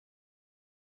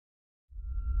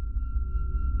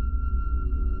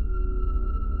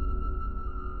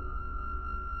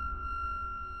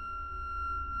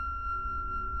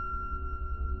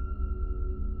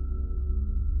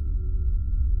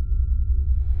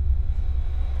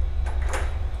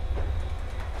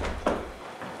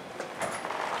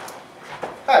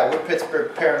Hi, we're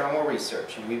Pittsburgh Paranormal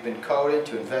Research, and we've been called in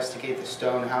to investigate the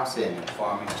Stonehouse Inn in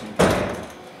Farmington, PA.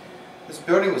 This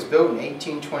building was built in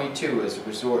 1822 as a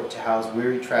resort to house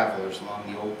weary travelers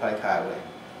along the Old Pike Highway.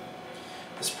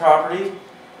 This property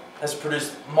has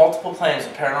produced multiple claims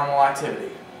of paranormal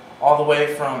activity, all the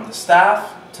way from the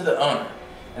staff to the owner.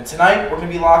 And tonight, we're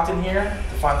going to be locked in here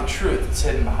to find the truth that's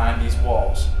hidden behind these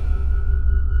walls.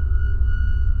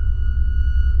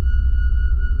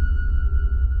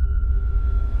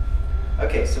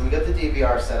 Okay, so we got the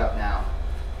DVR set up now.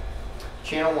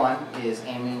 Channel 1 is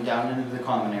aiming down into the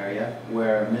common area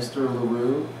where Mr.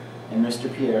 LaRue and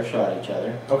Mr. Pierre shot each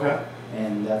other. Okay.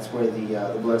 And that's where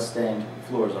the blood-stained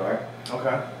floors are.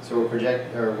 Okay. So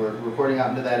we're reporting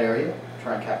out into that area,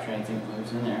 try and capture anything that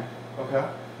moves in there. Okay.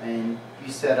 And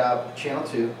you set up Channel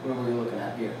 2. What are we looking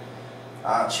at here?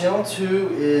 Channel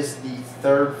 2 is the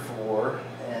third floor,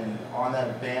 and on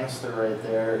that banister right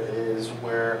there is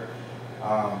where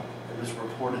it was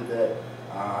reported that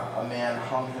a man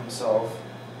hung himself.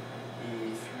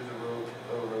 He threw the rope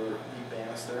over the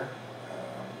banister.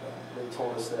 They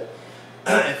told us that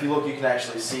if you look, you can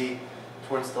actually see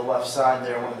towards the left side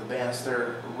there, one of the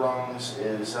banister rungs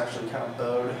is actually kind of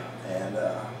bowed, and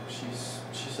she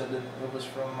said that it was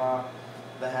from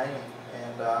the hanging,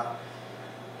 and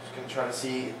just going to try to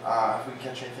see if we can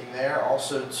catch anything there.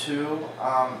 Also, too,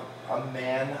 a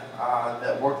man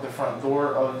that worked the front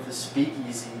door of the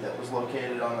speakeasy that was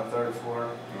located on the third floor.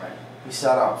 Right. He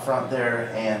sat out front there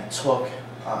and took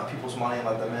people's money and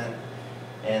let them in,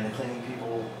 and the cleaning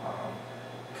people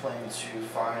claimed to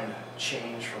find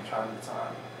change from time to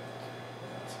time.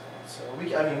 So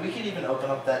we could even open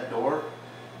up that door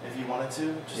if you wanted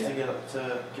to, just to get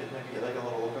like a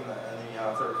little open in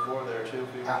the third floor there too,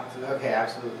 if we wanted to. Okay,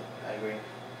 absolutely, I agree.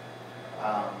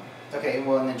 Okay,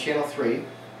 well, and then Channel 3,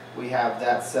 we have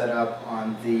that set up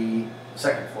on the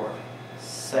Second floor.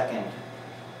 Second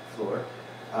floor.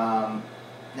 Now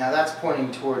that's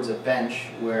pointing towards a bench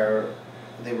where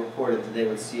they reported that they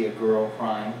would see a girl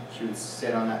crying. She would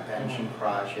sit on that bench and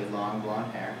cry. She had long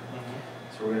blonde hair.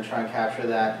 So we're going to try and capture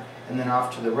that. And then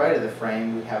off to the right of the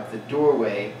frame, we have the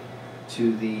doorway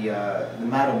to the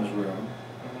madam's room,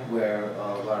 where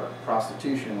a lot of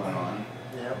prostitution went on.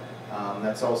 Yep.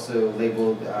 That's also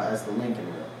labeled as the Lincoln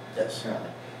Room. Yes. Currently.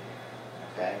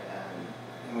 Okay,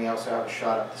 and we also have a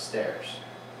shot up the stairs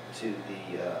to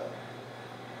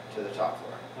the top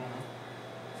floor.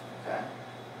 Okay.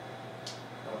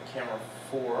 Camera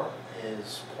 4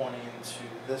 is pointing into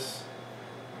this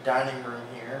dining room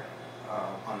here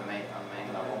on the main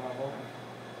level.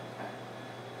 Okay.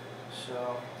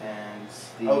 So, and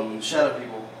shadow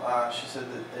people. She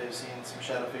said that they've seen some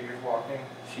shadow figures walking.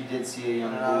 She did see a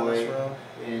young boy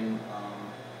in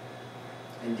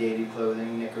dated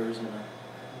clothing, knickers, and a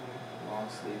long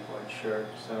sleeve white shirt.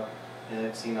 So, and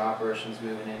they've seen operations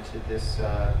moving into this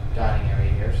dining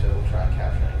area here. So we'll try and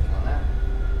capture anything on that.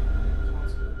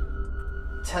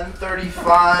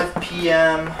 10:35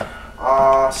 p.m.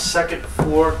 Second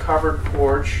floor covered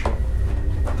porch.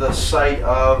 The site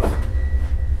of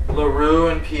LaRue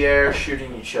and Pierre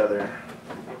shooting each other.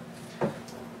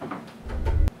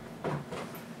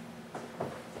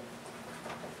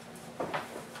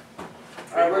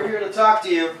 Alright, we're here to talk to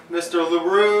you, Mr.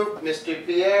 LaRue, Mr.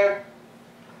 Pierre.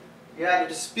 You had a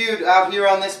dispute out here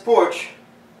on this porch.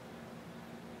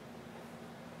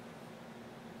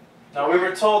 Now, we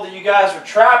were told that you guys were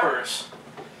trappers.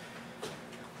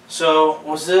 So,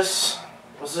 was this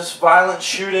violent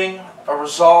shooting a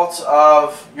result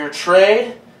of your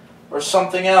trade or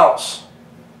something else?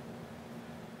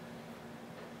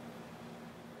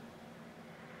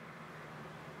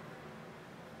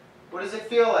 What does it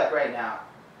feel like right now?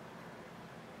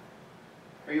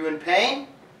 Are you in pain?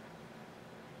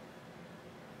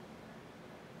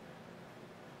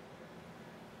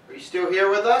 Are you still here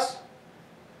with us?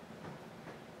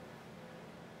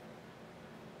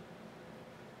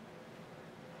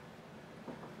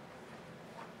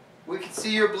 We can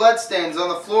see your bloodstains on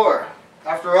the floor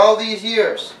after all these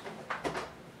years.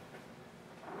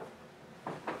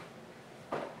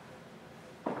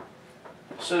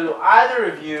 So do either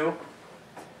of you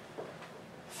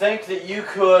think that you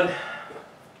could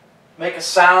make a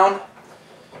sound,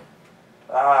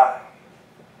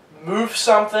 move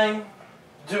something,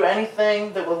 do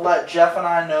anything that would let Jeff and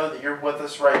I know that you're with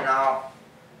us right now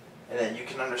and that you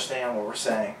can understand what we're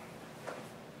saying?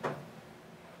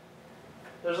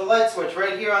 There's a light switch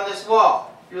right here on this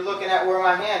wall. You're looking at where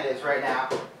my hand is right now.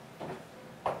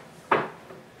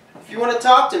 If you want to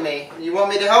talk to me and you want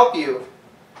me to help you,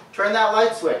 turn that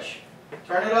light switch.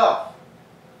 Turn it off.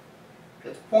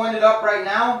 It's pointed up right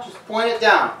now, just point it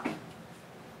down.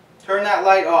 Turn that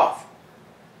light off.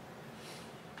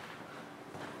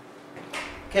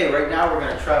 Okay, right now we're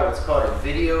going to try what's called a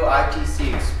video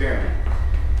ITC experiment.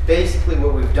 Basically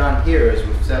what we've done here is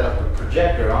we've set up a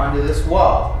projector onto this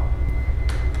wall,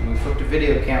 and we flipped a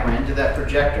video camera into that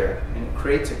projector, and it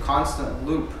creates a constant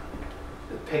loop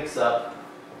that picks up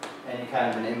any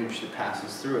kind of an image that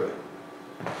passes through it.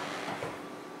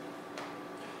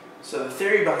 So the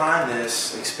theory behind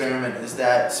this experiment is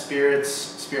that spirit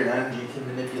energy can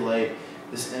manipulate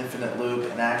this infinite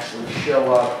loop and actually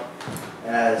show up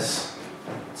as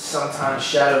sometimes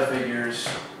shadow figures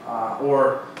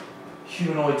or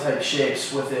humanoid type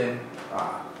shapes within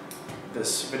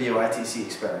this video ITC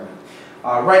experiment.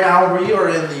 Right now we are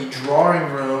in the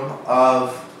drawing room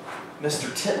of Mr.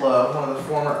 Titlow, one of the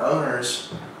former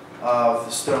owners of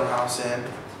the Stonehouse Inn,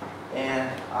 and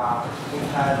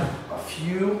we've had a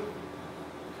few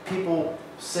people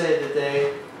say that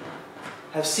they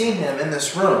have seen him in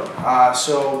this room.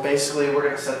 So basically we're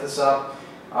going to set this up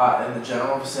in the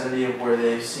general vicinity of where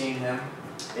they've seen him,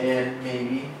 and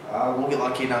maybe we'll get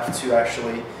lucky enough to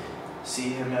actually see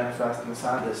him manifest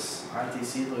inside this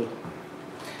ITC loop.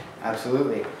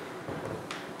 Absolutely.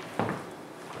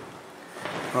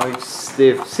 Well,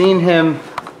 they've seen him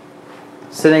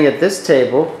sitting at this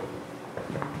table.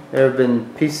 There have been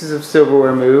pieces of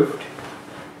silverware moved.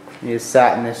 He has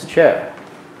sat in this chair.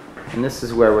 And this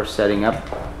is where we're setting up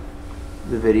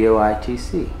the video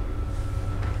ITC.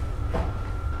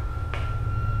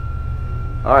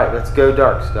 Alright, let's go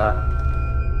dark, Scott.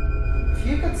 If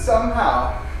you could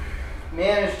somehow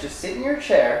manage to sit in your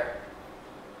chair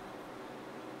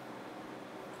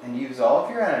and use all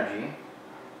of your energy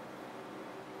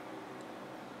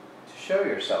to show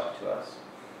yourself to us,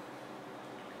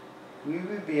 we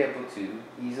would be able to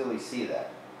easily see that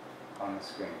on the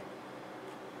screen.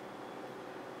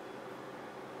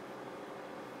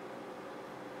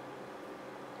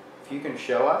 If you can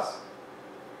show us,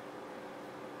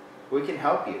 we can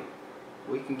help you.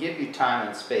 We can give you time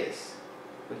and space.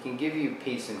 We can give you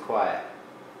peace and quiet.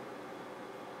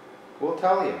 We'll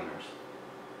tell the owners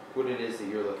what it is that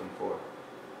you're looking for.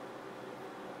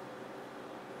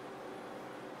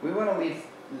 We want to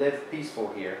live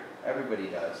peaceful here. Everybody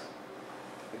does.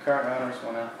 The current owners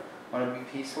want to be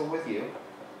peaceful with you.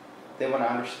 They want to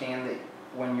understand that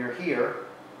when you're here,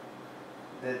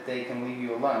 that they can leave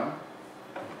you alone.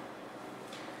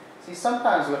 See,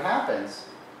 sometimes what happens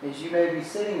is you may be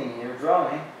sitting in your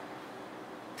drawing,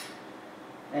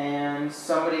 and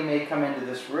somebody may come into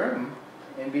this room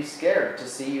and be scared to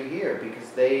see you here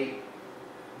because they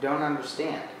don't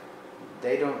understand.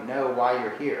 They don't know why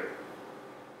you're here.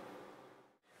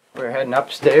 We're heading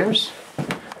upstairs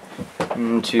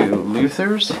into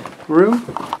Luther's room.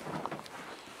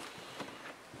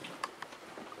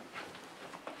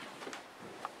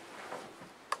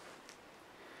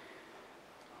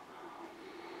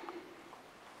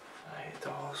 I hate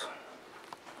dolls.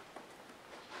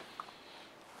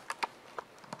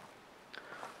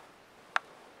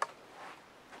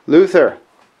 Luther.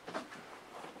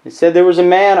 They said there was a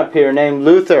man up here named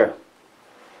Luther.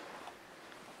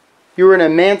 You were an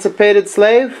emancipated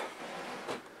slave?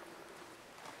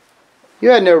 You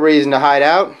had no reason to hide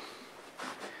out.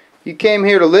 You came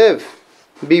here to live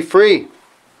and be free.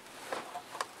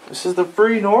 This is the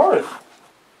free north.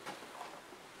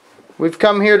 We've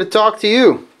come here to talk to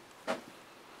you.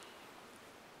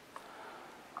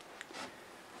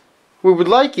 We would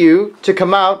like you to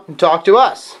come out and talk to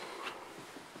us.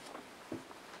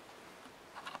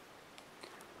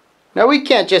 Now we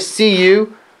can't just see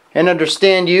you and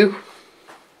understand you.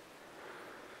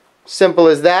 Simple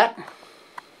as that.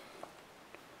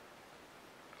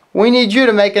 We need you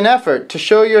to make an effort to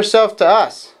show yourself to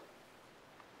us.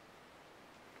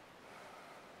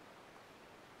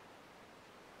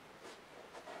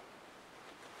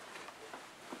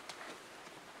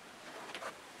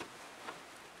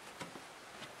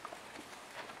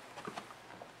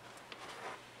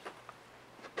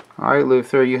 Alright,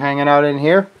 Luther, are you hanging out in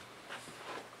here?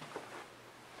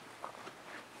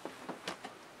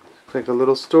 Looks like a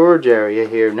little storage area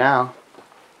here now.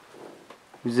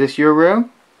 Is this your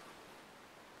room?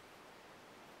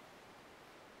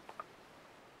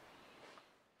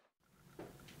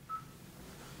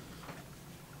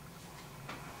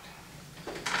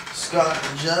 Scott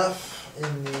and Jeff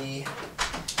in the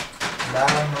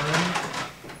bottom room.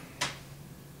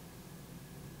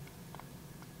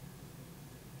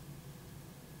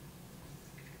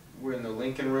 We're in the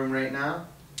Lincoln room right now.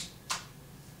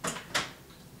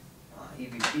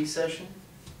 EVP session.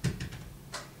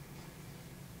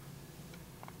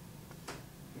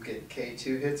 I'm getting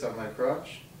K2 hits on my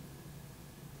crotch.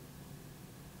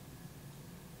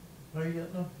 What are you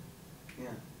getting them?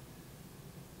 Yeah.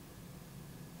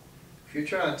 If you're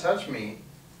trying to touch me,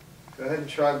 go ahead and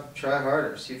try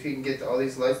harder. See if you can get all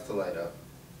these lights to light up.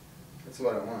 That's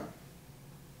what I want.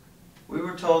 We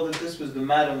were told that this was the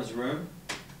madam's room.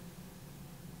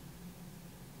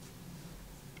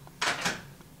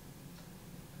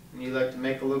 And you like to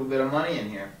make a little bit of money in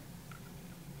here.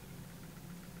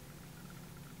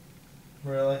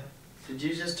 Really? Did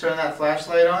you just turn that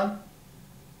flashlight on?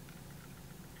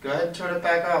 Go ahead and turn it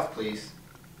back off, please.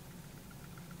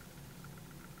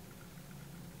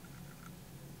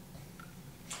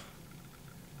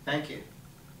 Thank you.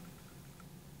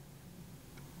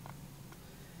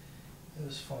 It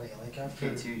was funny, like after...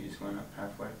 K2 just went up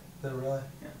halfway. Did it really?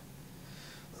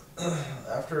 Yeah.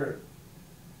 After it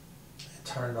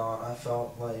turned on, I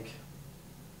felt like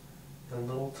a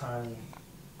little tiny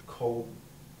cold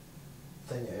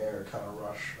thing of air kind of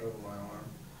rush over my arm.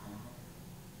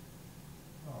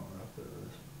 I don't know if it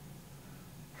was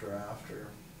draft or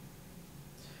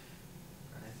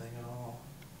anything at all.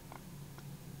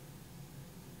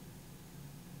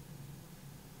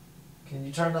 Can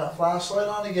you turn that flashlight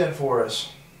on again for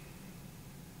us?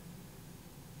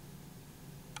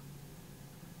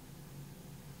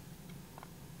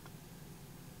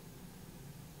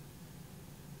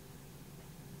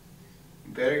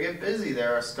 You better get busy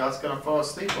there or Scott's gonna fall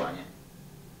asleep on you.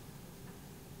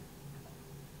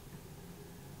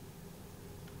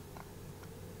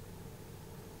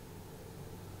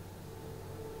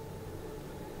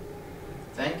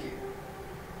 Thank you.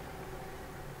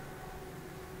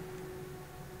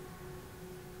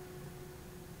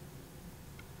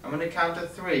 I'm going to count to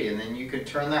 3 and then you can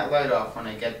turn that light off when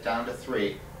I get down to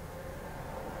 3.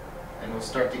 And we'll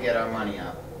start to get our money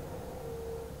out.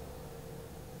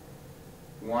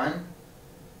 1.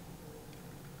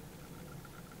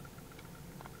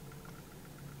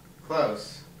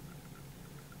 Close.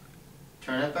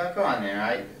 Turn it back on there.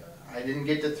 I didn't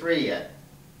get to 3 yet.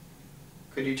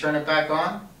 Could you turn it back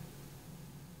on?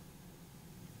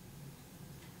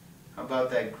 How about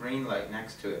that green light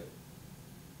next to it?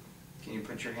 Can you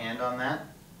put your hand on that?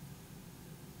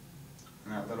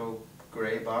 On that little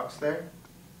gray box there?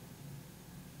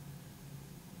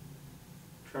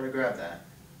 Try to grab that.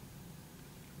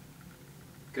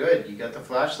 Good, you got the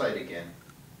flashlight again.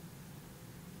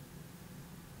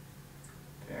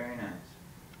 Very nice.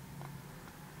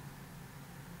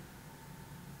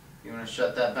 You want to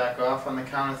shut that back off on the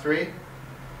count of 3?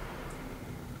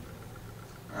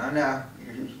 Oh no,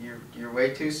 you're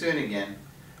way too soon again.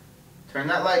 Turn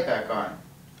that light back on.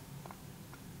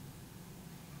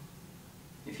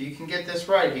 If you can get this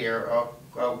right here,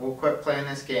 we'll quit playing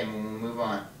this game and we'll move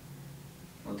on.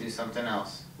 We'll do something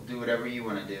else. We'll do whatever you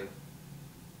want to do.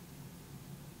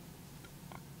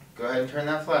 Go ahead and turn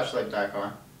that flashlight back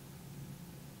on.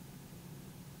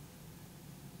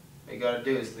 What you gotta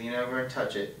do is lean over and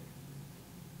touch it.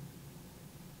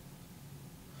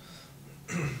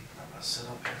 I'm gonna sit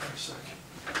up here for a second.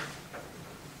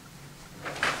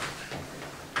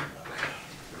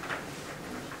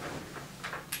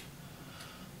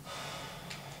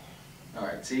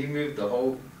 Alright, so you moved the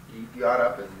whole, you got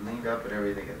up and leaned up and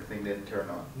everything and the thing didn't turn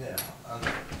on. Yeah,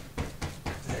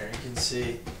 there you can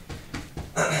see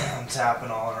I'm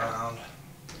tapping all around.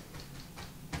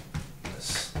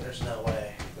 There's no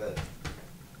way that,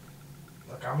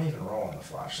 look, I'm even rolling the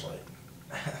flashlight.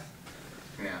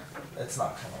 Yeah. It's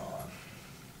not coming on.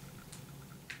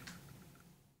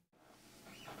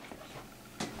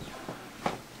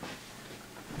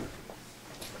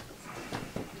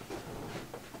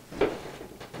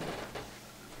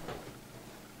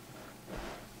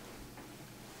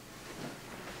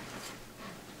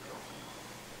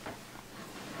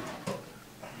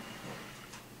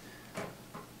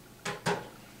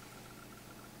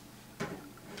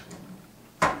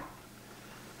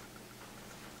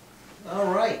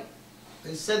 Alright.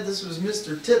 They said this was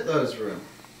Mr. Titlow's room.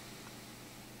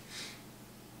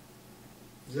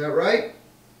 Is that right?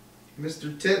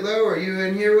 Mr. Titlow, are you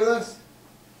in here with us?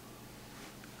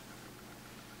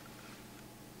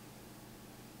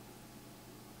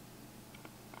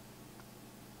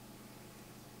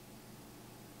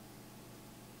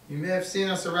 You may have seen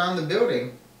us around the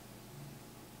building.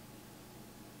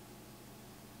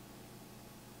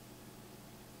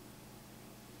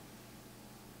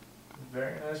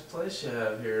 Very nice place you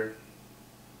have here.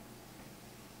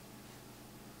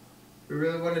 We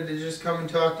really wanted to just come and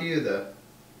talk to you, though.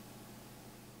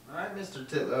 Alright, Mr.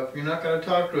 Titlow, if you're not going to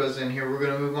talk to us in here, we're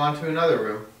going to move on to another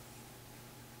room.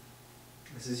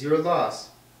 This is your loss.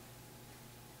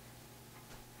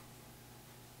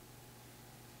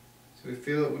 So we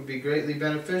feel it would be greatly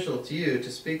beneficial to you to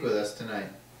speak with us tonight.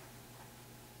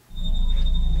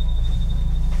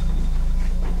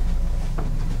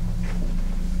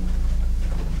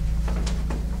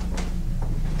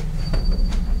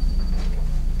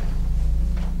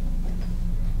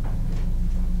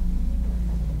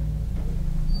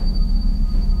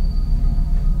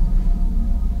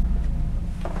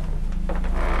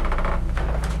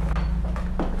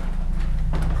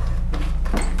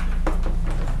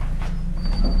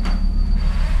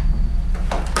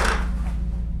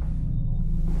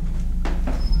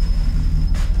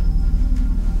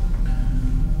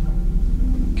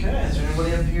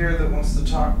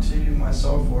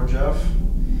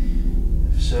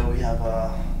 also we have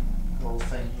a little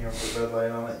thing here with a red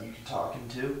light on it you can talk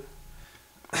into.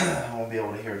 I won't be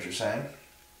able to hear what you're saying.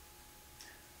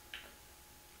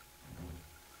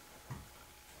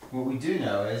 What we do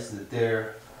know is that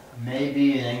there may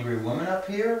be an angry woman up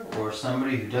here, or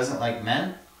somebody who doesn't like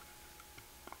men.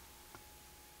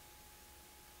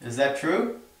 Is that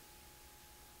true?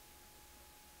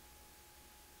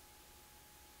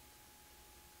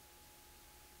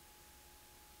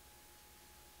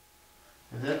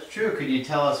 If that's true, could you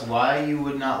tell us why you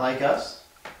would not like us?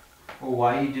 Or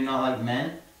why you do not like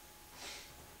men?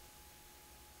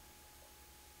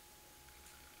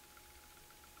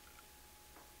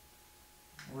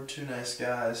 We're two nice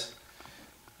guys.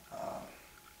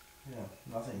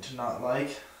 Nothing to not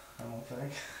like, I don't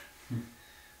think.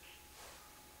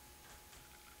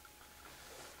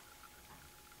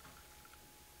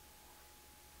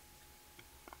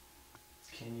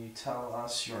 Can you tell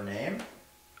us your name?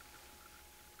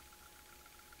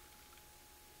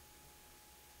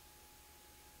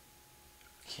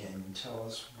 Can you tell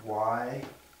us why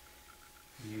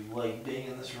you like being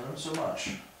in this room so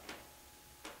much?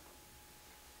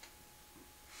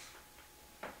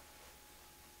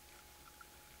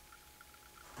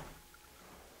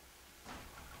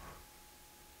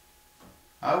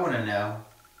 I want to know,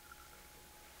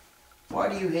 why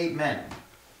do you hate men?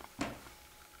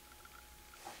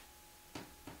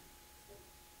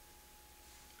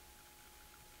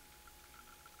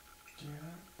 Do you hear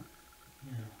that?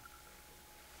 Yeah.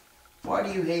 Why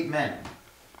do you hate men?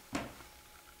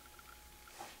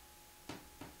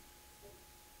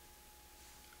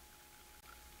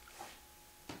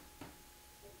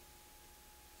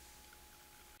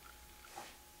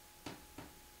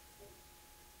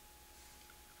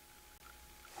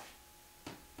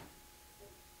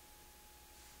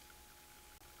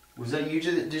 Was that you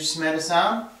that just made a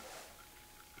sound?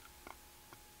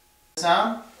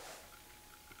 Sound?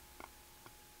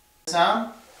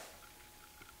 Sound?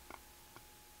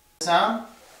 Sound?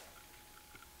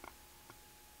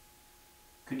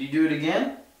 Could you do it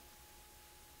again?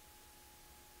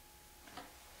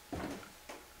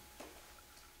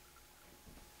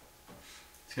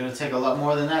 It's going to take a lot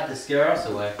more than that to scare us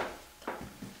away.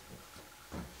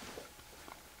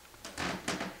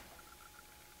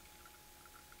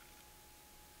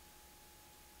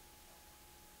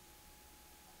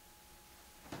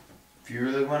 If you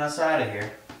really want us out of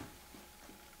here,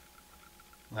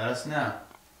 let us know.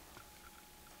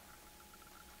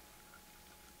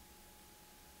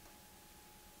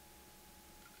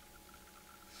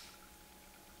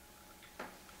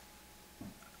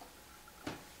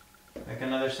 Make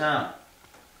another sound.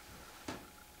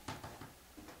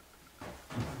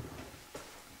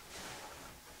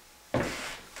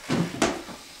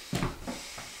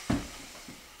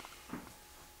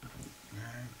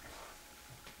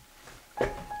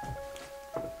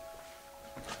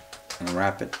 Gonna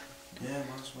wrap it. Yeah,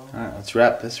 might as well. Alright, let's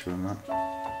wrap this room up.